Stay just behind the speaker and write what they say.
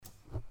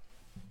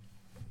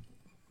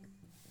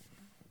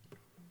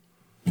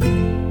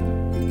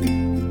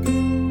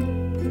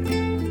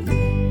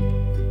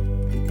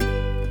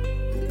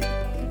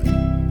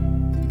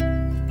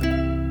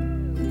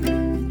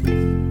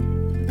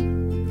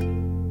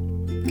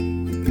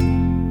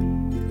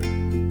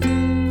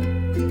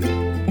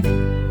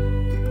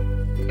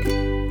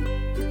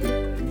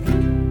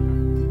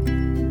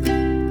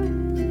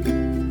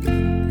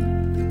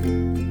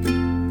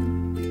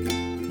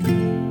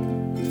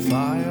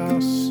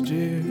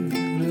you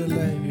to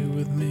lay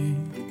with me,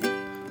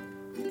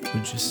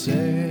 would you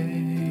say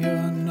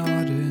you're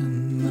not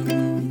in the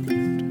mood?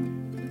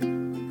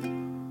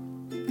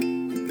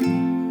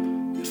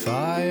 If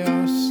I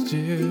asked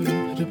you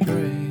to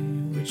pray,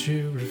 would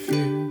you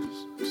refuse?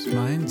 'Cause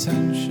my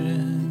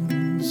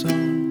intentions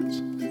aren't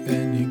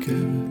any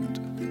good.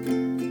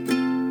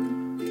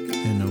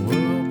 In a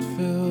world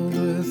filled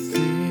with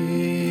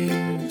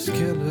thieves,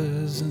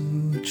 killers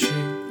and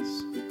cheats,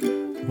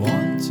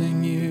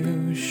 wanting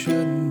you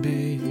shouldn't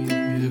be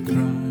a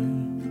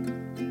crime.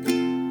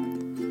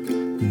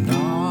 I'm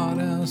not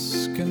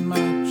asking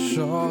much,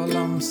 all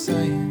I'm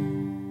saying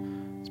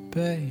is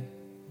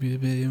baby,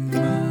 be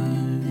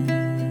mine.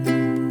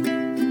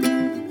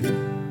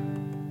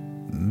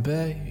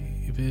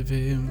 Baby,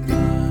 be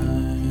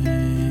mine.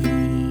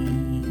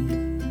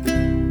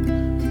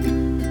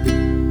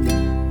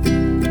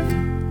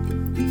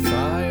 If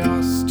I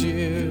asked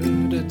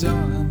you to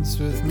dance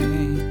with me,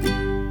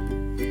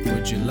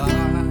 would you lie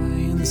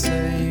and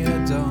say you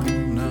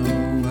don't know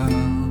how?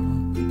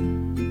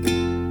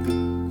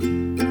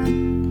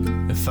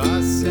 If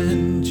I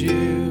send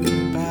you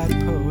bad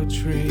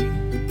poetry,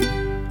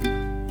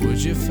 would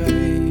your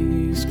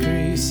face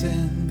crease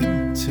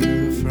into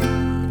a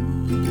frown?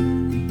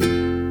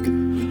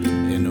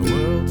 In a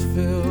world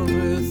filled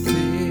with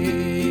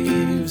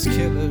thieves,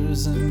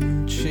 killers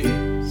and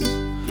cheats,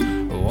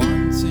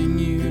 wanting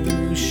you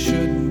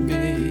shouldn't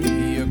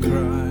be a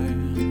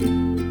crime.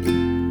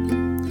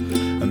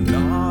 I'm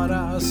not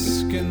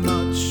asking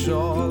much,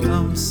 all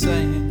I'm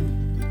saying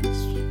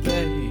is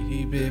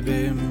baby,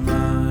 be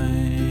mine.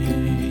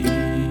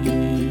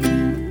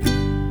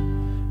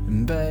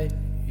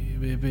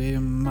 Baby, be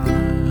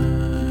mine.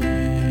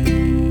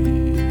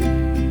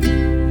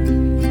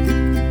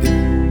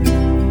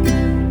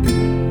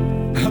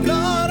 I'm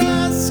not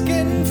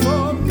asking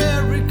for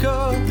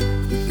miracles,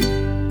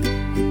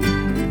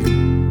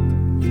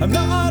 I'm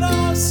not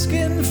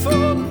asking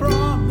for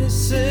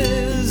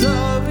promises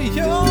of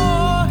your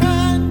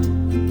hand.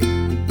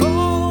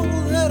 All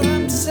that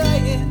I'm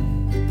saying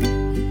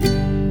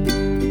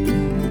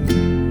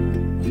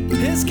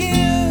is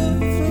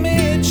give me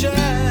a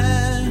chance.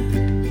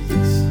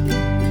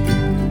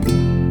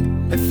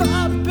 If I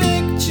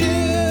picked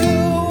you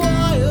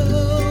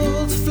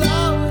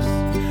wildflowers,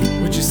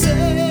 would you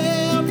say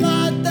I'm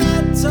not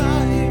that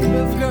type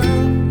of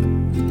girl?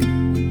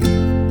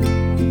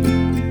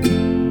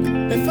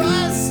 If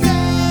I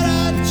stared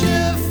at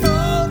your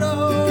photo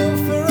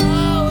for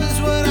hours,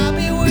 would I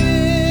be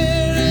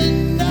weird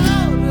and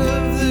out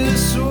of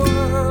this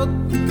world?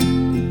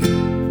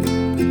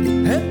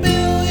 And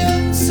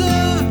billions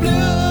of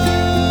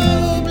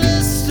blue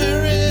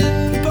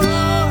blistering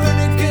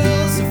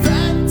particles of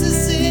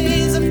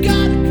fantasies have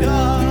gotta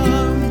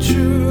come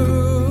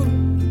true.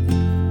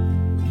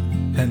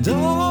 And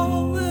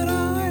all that I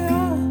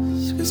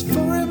ask is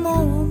for a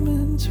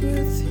moment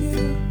with you.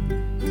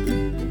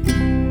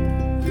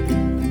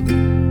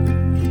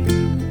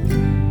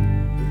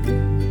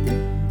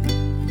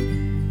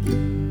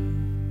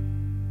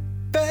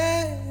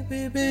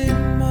 Baby,